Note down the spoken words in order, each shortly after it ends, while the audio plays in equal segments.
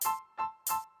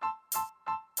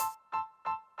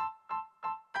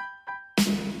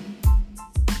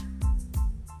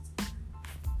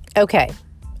Okay,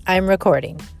 I'm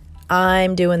recording.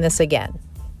 I'm doing this again.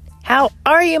 How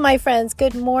are you, my friends?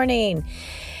 Good morning.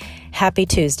 Happy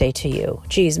Tuesday to you.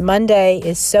 Geez, Monday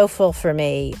is so full for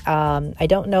me. I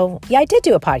don't know. Yeah, I did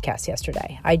do a podcast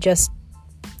yesterday.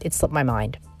 It slipped my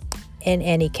mind. In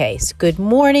any case, good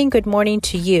morning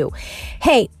to you.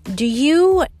 Hey, do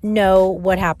you know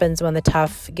what happens when the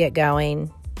tough get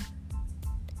going?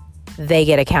 They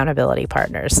get accountability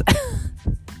partners.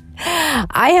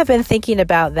 I have been thinking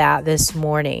about that this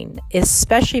morning,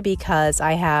 especially because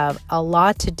I have a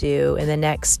lot to do in the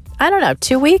next,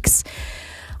 2 weeks.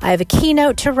 I have a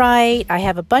keynote to write. I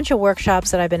have a bunch of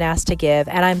workshops that I've been asked to give,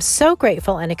 and I'm so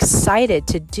grateful and excited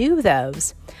to do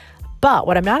those. But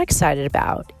what I'm not excited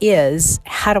about is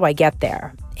how do I get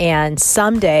there? And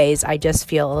some days I just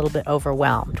feel a little bit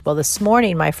overwhelmed. Well, this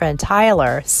morning, my friend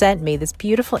Tyler sent me this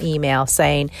beautiful email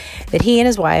saying that he and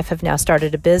his wife have now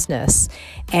started a business,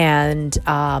 and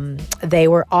they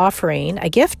were offering a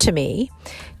gift to me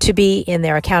to be in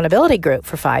their accountability group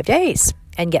for 5 days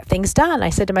and get things done. I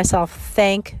said to myself,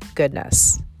 thank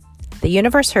goodness. The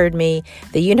universe heard me.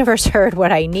 The universe heard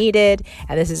what I needed.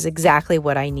 And this is exactly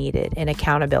what I needed, an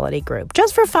accountability group.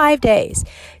 Just for 5 days.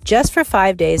 Just for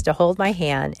 5 days to hold my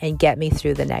hand and get me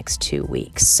through the next 2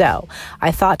 weeks. So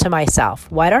I thought to myself,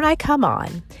 why don't I come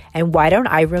on and why don't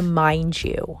I remind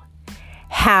you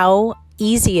how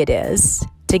easy it is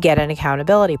to get an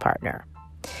accountability partner?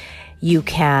 You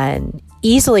can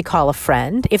easily call a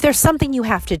friend if there's something you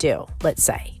have to do, let's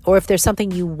say, or if there's something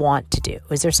you want to do.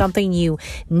 Is there something you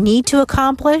need to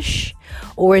accomplish,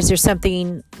 or is there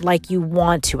something like you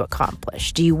want to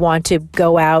accomplish? Do you want to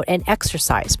go out and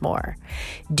exercise more?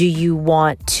 Do you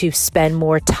want to spend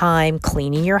more time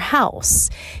cleaning your house?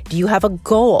 Do you have a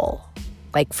goal?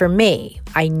 Like for me,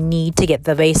 I need to get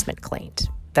the basement cleaned.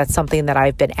 That's something that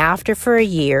I've been after for a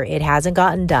year. It hasn't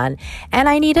gotten done, and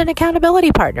I need an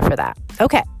accountability partner for that.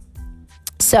 Okay.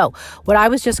 So what I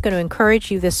was just going to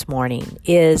encourage you this morning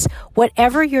is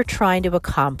whatever you're trying to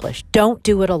accomplish, don't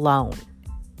do it alone.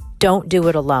 Don't do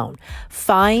it alone.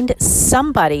 Find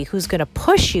somebody who's going to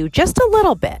push you just a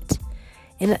little bit,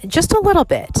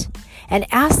 and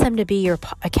ask them to be your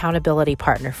accountability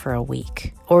partner for a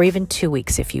week or even 2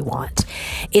 weeks if you want.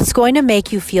 It's going to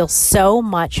make you feel so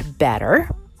much better,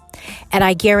 and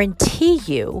I guarantee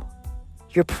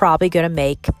you're probably going to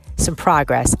make some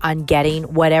progress on getting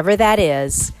whatever that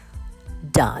is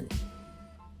done.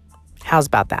 How's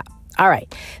about that? All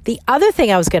right. The other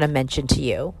thing I was going to mention to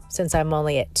you, since I'm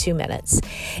only at 2 minutes,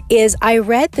 is I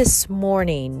read this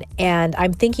morning, and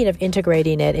I'm thinking of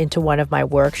integrating it into one of my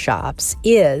workshops,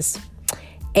 is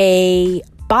a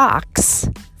box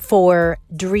for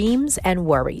dreams and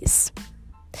worries.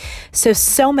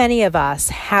 So many of us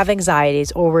have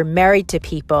anxieties, or we're married to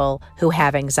people who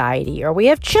have anxiety, or we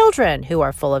have children who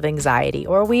are full of anxiety,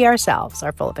 or we ourselves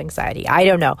are full of anxiety. I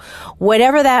don't know.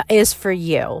 Whatever that is for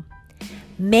you,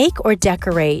 make or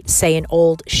decorate, say, an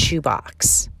old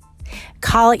shoebox.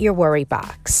 Call it your worry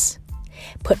box.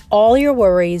 Put all your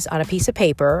worries on a piece of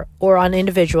paper or on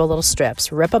individual little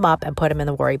strips, rip them up and put them in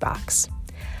the worry box.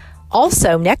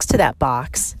 Also, next to that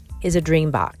box is a dream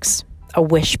box, a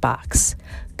wish box.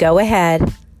 Go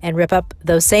ahead and rip up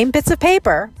those same bits of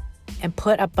paper and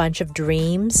put a bunch of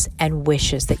dreams and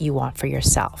wishes that you want for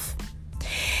yourself.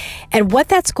 And what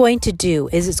that's going to do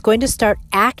is it's going to start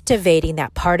activating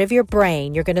that part of your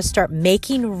brain. You're going to start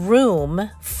making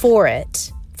room for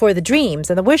it, for the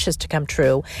dreams and the wishes to come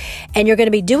true. And you're going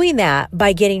to be doing that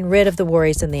by getting rid of the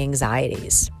worries and the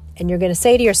anxieties. And you're going to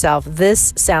say to yourself,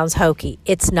 this sounds hokey.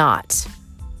 It's not.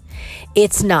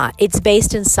 It's not. It's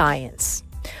based in science.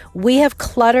 We have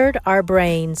cluttered our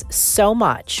brains so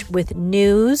much with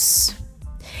news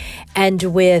and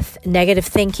with negative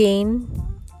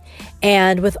thinking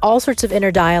and with all sorts of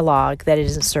inner dialogue that it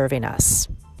isn't serving us.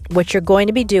 What you're going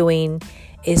to be doing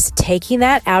is taking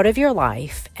that out of your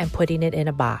life and putting it in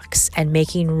a box and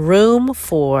making room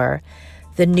for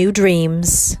the new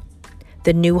dreams,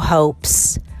 the new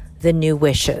hopes, the new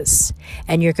wishes.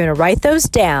 And you're going to write those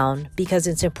down because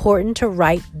it's important to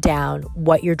write down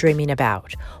what you're dreaming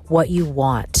about, what you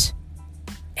want.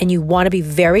 And you want to be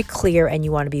very clear and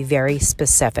you want to be very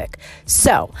specific.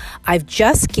 So I've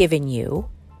just given you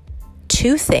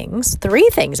 3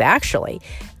 things actually.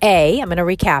 A, I'm going to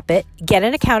recap it. Get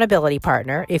an accountability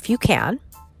partner if you can.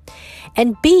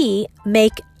 And B,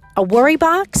 make a worry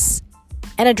box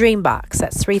and a dream box.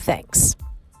 That's 3 things.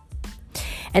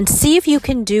 And see if you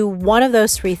can do one of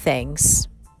those 3 things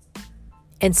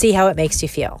and see how it makes you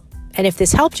feel. And if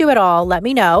this helped you at all, let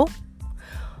me know,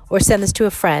 or send this to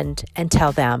a friend and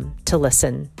tell them to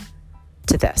listen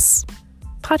to this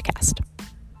podcast.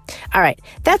 All right.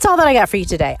 That's all that I got for you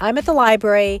today. I'm at the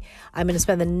library. I'm going to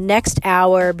spend the next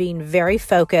hour being very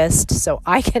focused so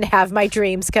I can have my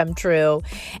dreams come true.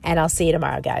 And I'll see you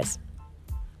tomorrow, guys.